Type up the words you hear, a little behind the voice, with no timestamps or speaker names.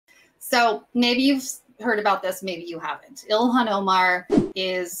So maybe you've heard about this, maybe you haven't. Ilhan Omar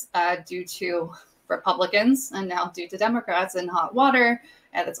is due to Republicans and now due to Democrats in hot water.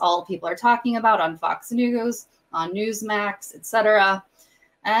 And that's all people are talking about on Fox News, on Newsmax, etc.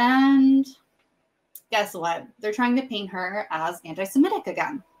 And guess what? They're trying to paint her as anti-Semitic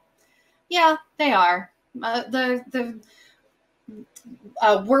again. Yeah, they are. The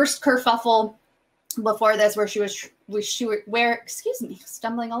worst kerfuffle before this, where she was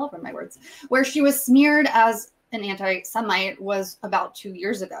stumbling all over my words, where she was smeared as an anti-Semite was about 2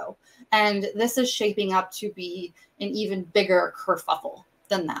 years ago. And this is shaping up to be an even bigger kerfuffle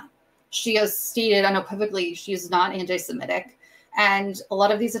than that. She has stated unequivocally she is not anti-Semitic. And a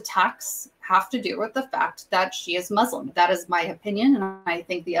lot of these attacks have to do with the fact that she is Muslim. That is my opinion, and I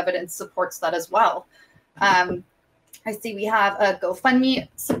think the evidence supports that as well. I see we have a GoFundMe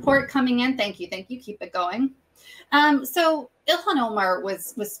support coming in. Thank you. Keep it going. So Ilhan Omar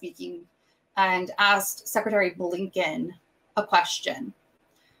was speaking and asked Secretary Blinken a question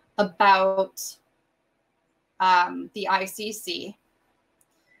about the ICC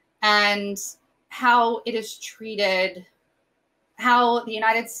and how it is treated, how the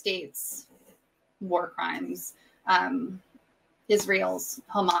United States war crimes, Israel's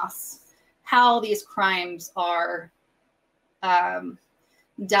Hamas, how these crimes are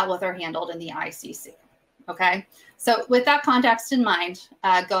dealt with or handled in the ICC. Okay, so with that context in mind,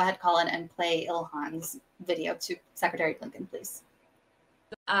 go ahead, Colin, and play Ilhan's video to Secretary Blinken, please.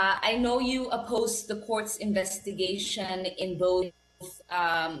 I know you opposed the court's investigation in both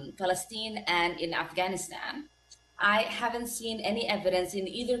Palestine and in Afghanistan. I haven't seen any evidence in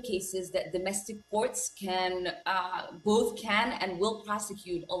either cases that domestic courts both can and will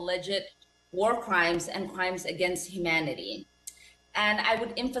prosecute alleged war crimes and crimes against humanity. And I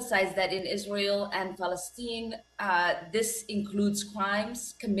would emphasize that in Israel and Palestine, this includes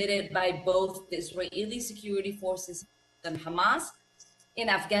crimes committed by both the Israeli security forces and Hamas. In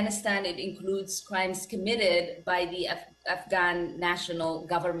Afghanistan, it includes crimes committed by the Afghan national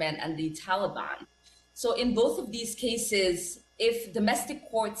government and the Taliban. So in both of these cases, if domestic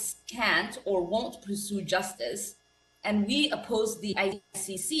courts can't or won't pursue justice, and we oppose the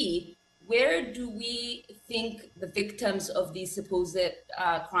ICC, where do we think the victims of these supposed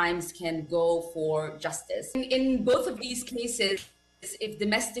crimes can go for justice? In both of these cases, if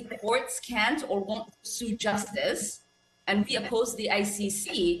domestic courts can't or won't pursue justice, and we oppose the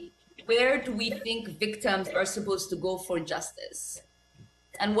ICC, where do we think victims are supposed to go for justice?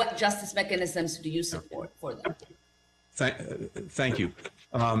 And what justice mechanisms do you support for them? Thank you.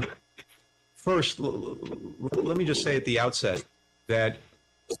 First, let me just say at the outset that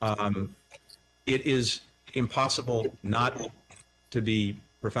it is impossible not to be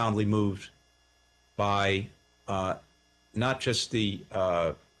profoundly moved by not just the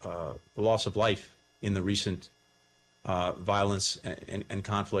loss of life in the recent violence and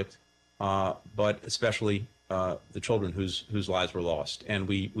conflict, but especially the children whose lives were lost. And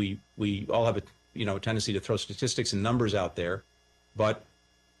we all have a tendency to throw statistics and numbers out there, but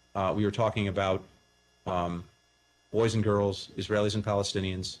we were talking about boys and girls, Israelis and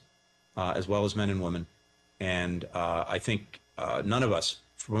Palestinians, as well as men and women. And I think none of us,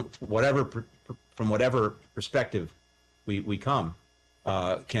 from whatever perspective we come,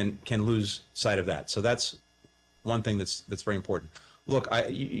 can lose sight of that. So that's one thing that's very important. Look,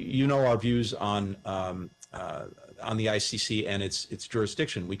 you know our views on the ICC and its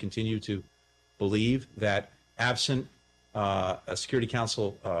jurisdiction. We continue to believe that absent a Security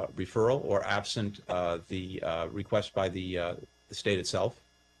Council referral or absent the request by the state itself,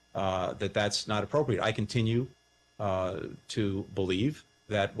 that's not appropriate. I continue to believe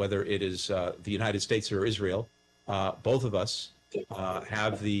that whether it is the United States or Israel, both of us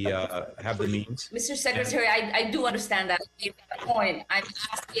have the means. Mr. Secretary, I do understand that point. I'm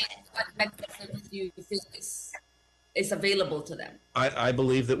asking what mechanisms do you think is available to them? I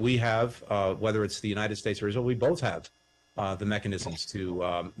believe that we have, whether it's the United States or Israel, we both have the mechanisms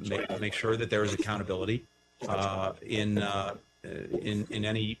to make sure that there is accountability in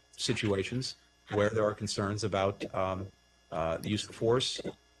any situations where there are concerns about the use of force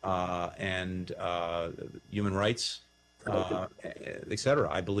and human rights, etc.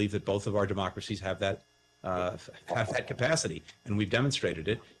 I believe that both of our democracies have that capacity, and we've demonstrated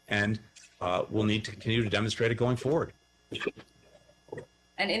it, and we'll need to continue to demonstrate it going forward.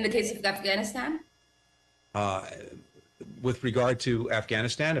 And in the case of Afghanistan? With regard to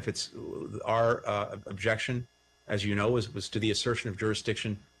Afghanistan, if it's our objection, as you know, was to the assertion of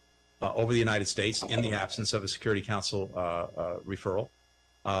jurisdiction over the United States in the absence of a Security Council referral.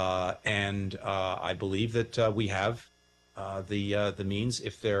 And I believe that we have the means,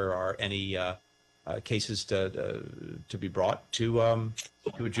 if there are any cases to be brought to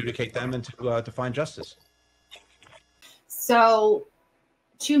adjudicate them and to find justice. So,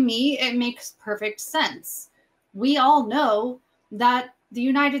 to me, it makes perfect sense. We all know that the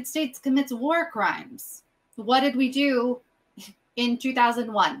United States commits war crimes. What did we do in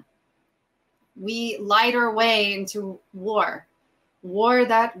 2001? We lied our way into war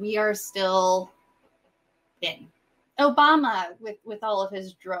that we are still in. Obama, with all of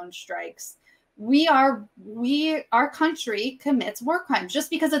his drone strikes, our country commits war crimes. Just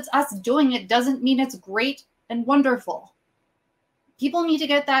because it's us doing it doesn't mean it's great and wonderful. People need to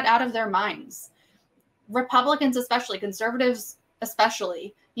get that out of their minds. Republicans, especially, conservatives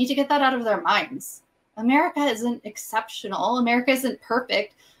especially, need to get that out of their minds. America isn't exceptional. America isn't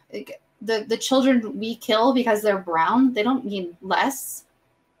perfect. The children we kill because they're brown, they don't mean less.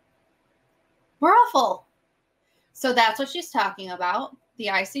 We're awful. So that's what she's talking about. The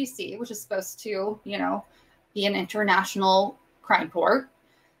ICC, which is supposed to, be an international crime court.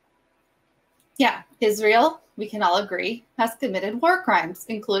 Yeah, Israel, we can all agree, has committed war crimes,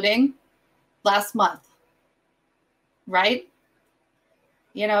 including last month. Right?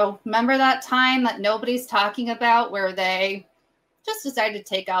 Remember that time that nobody's talking about where they just decided to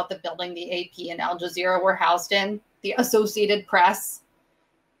take out the building the AP and Al Jazeera were housed in, the Associated Press?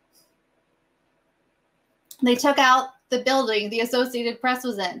 They took out the building the Associated Press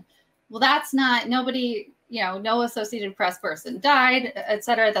was in. Well, that's not, nobody, no Associated Press person died,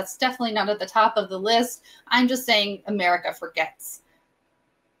 etc. That's definitely not at the top of the list. I'm just saying America forgets.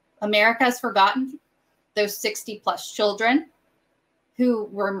 America has forgotten those 60 plus children who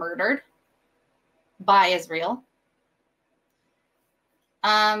were murdered by Israel.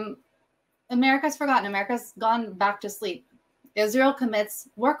 America's forgotten. America's gone back to sleep. Israel commits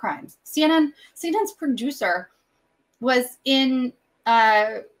war crimes. CNN's producer was in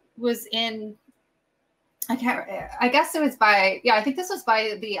I guess it was I think this was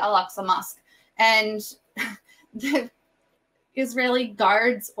by the Al-Aqsa Mosque, and the Israeli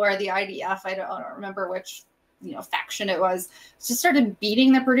guards or the IDF, I don't remember which faction it was, just started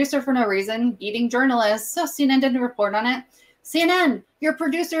beating the producer for no reason, beating journalists. So CNN didn't report on it. CNN, your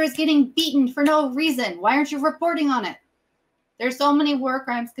producer is getting beaten for no reason. Why aren't you reporting on it? There's so many war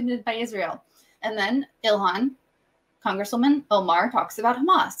crimes committed by Israel. And then Ilhan, Congresswoman Omar, talks about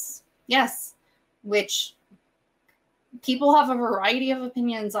Hamas. Yes, which people have a variety of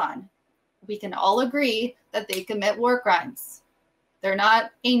opinions on. We can all agree that they commit war crimes. They're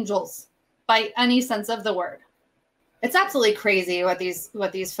not angels by any sense of the word. It's absolutely crazy what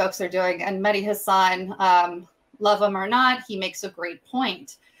these folks are doing. And Mehdi Hassan, love him or not, he makes a great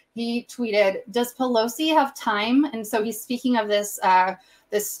point. He tweeted, "Does Pelosi have time?" And so he's speaking of this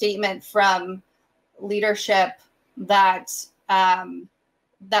statement from leadership that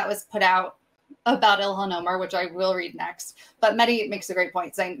was put out about Ilhan Omar, which I will read next. But Mehdi makes a great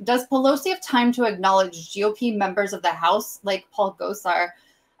point, saying, "Does Pelosi have time to acknowledge GOP members of the House, like Paul Gosar,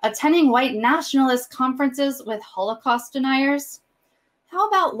 attending white nationalist conferences with Holocaust deniers? How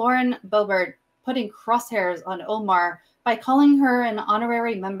about Lauren Boebert putting crosshairs on Omar by calling her an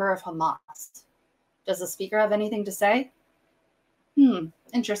honorary member of Hamas? Does the speaker have anything to say?"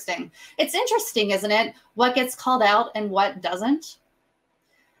 Interesting. It's interesting, isn't it, what gets called out and what doesn't?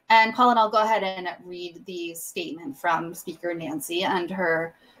 And Colin, I'll go ahead and read the statement from Speaker Nancy and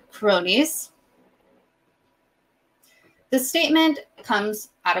her cronies. The statement comes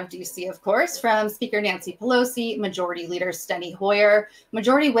out of DC, of course, from Speaker Nancy Pelosi, Majority Leader Steny Hoyer,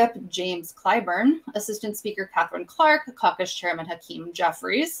 Majority Whip James Clyburn, Assistant Speaker Catherine Clark, Caucus Chairman Hakeem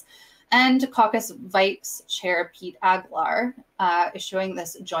Jeffries, and Caucus Vice Chair Pete Aguilar, issuing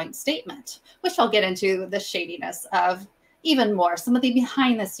this joint statement, which I'll get into the shadiness of even more, some of the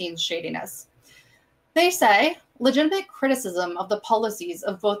behind-the-scenes shadiness. They say, legitimate criticism of the policies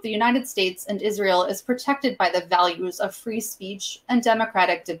of both the United States and Israel is protected by the values of free speech and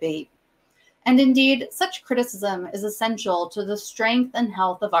democratic debate. And indeed, such criticism is essential to the strength and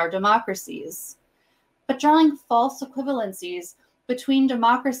health of our democracies. But drawing false equivalencies between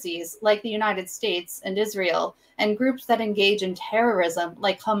democracies like the United States and Israel and groups that engage in terrorism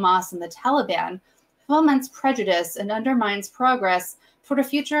like Hamas and the Taliban foments prejudice and undermines progress toward a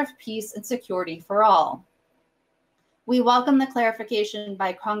future of peace and security for all. We welcome the clarification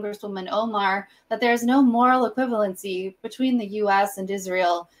by Congresswoman Omar that there is no moral equivalency between the U.S. and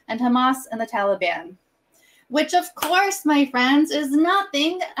Israel and Hamas and the Taliban, which, of course, my friends, is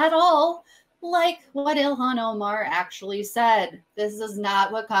nothing at all like what Ilhan Omar actually said. This is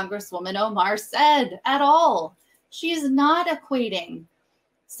not what Congresswoman Omar said at all. She's not equating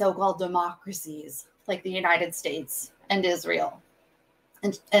so-called democracies like the United States and Israel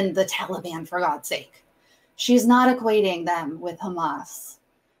and the Taliban, for God's sake. She's not equating them with Hamas.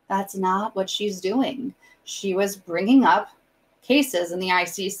 That's not what she's doing. She was bringing up cases in the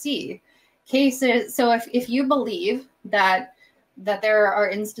ICC. Cases. So if you believe that there are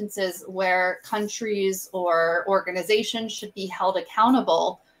instances where countries or organizations should be held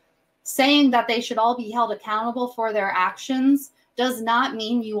accountable, saying that they should all be held accountable for their actions does not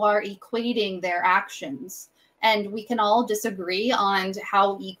mean you are equating their actions. And we can all disagree on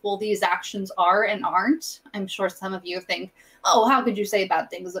how equal these actions are and aren't. I'm sure some of you think, oh, how could you say bad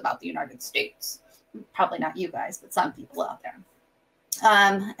things about the United States? Probably not you guys, but some people out there.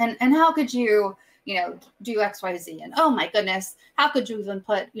 And how could you, do X, Y, Z? And oh my goodness, how could you even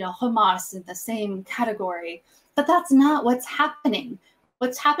put, Hamas in the same category? But that's not what's happening.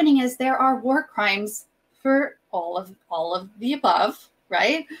 What's happening is there are war crimes for all of the above,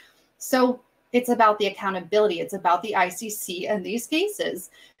 right? So it's about the accountability. It's about the ICC and these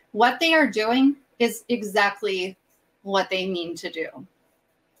cases. What they are doing is exactly what they mean to do.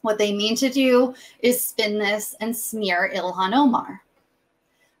 What they mean to do is spin this and smear Ilhan Omar.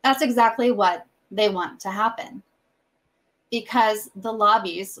 That's exactly what they want to happen, because the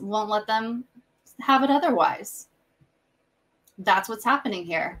lobbies won't let them have it otherwise. That's what's happening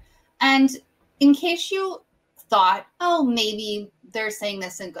here. And in case you thought, oh, maybe they're saying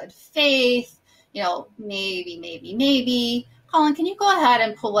this in good faith, maybe. Colin, can you go ahead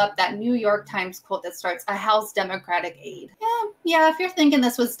and pull up that New York Times quote that starts, "A House Democratic aide"? Yeah, if you're thinking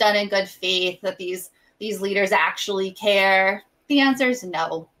this was done in good faith, that these leaders actually care, the answer is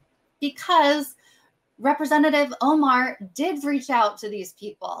no. Because Representative Omar did reach out to these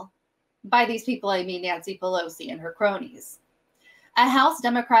people. By these people, I mean Nancy Pelosi and her cronies. A House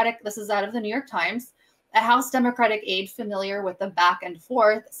Democratic, this is out of the New York Times, a House Democratic aide familiar with the back and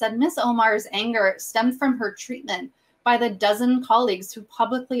forth said Ms. Omar's anger stemmed from her treatment by the dozen colleagues who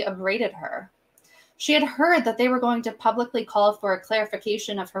publicly upbraided her. She had heard that they were going to publicly call for a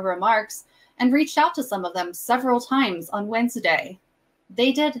clarification of her remarks and reached out to some of them several times on Wednesday.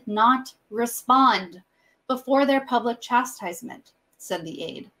 They did not respond before their public chastisement, said the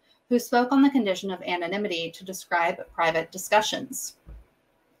aide, who spoke on the condition of anonymity to describe private discussions.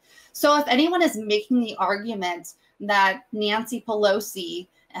 So if anyone is making the argument that Nancy Pelosi,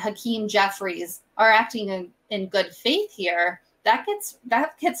 Hakeem Jeffries are acting in good faith here, that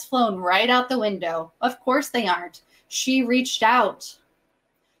gets flown right out the window. Of course they aren't. She reached out.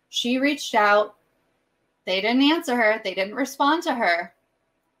 They didn't answer her. They didn't respond to her.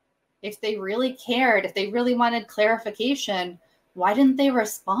 If they really cared, if they really wanted clarification, why didn't they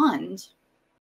respond?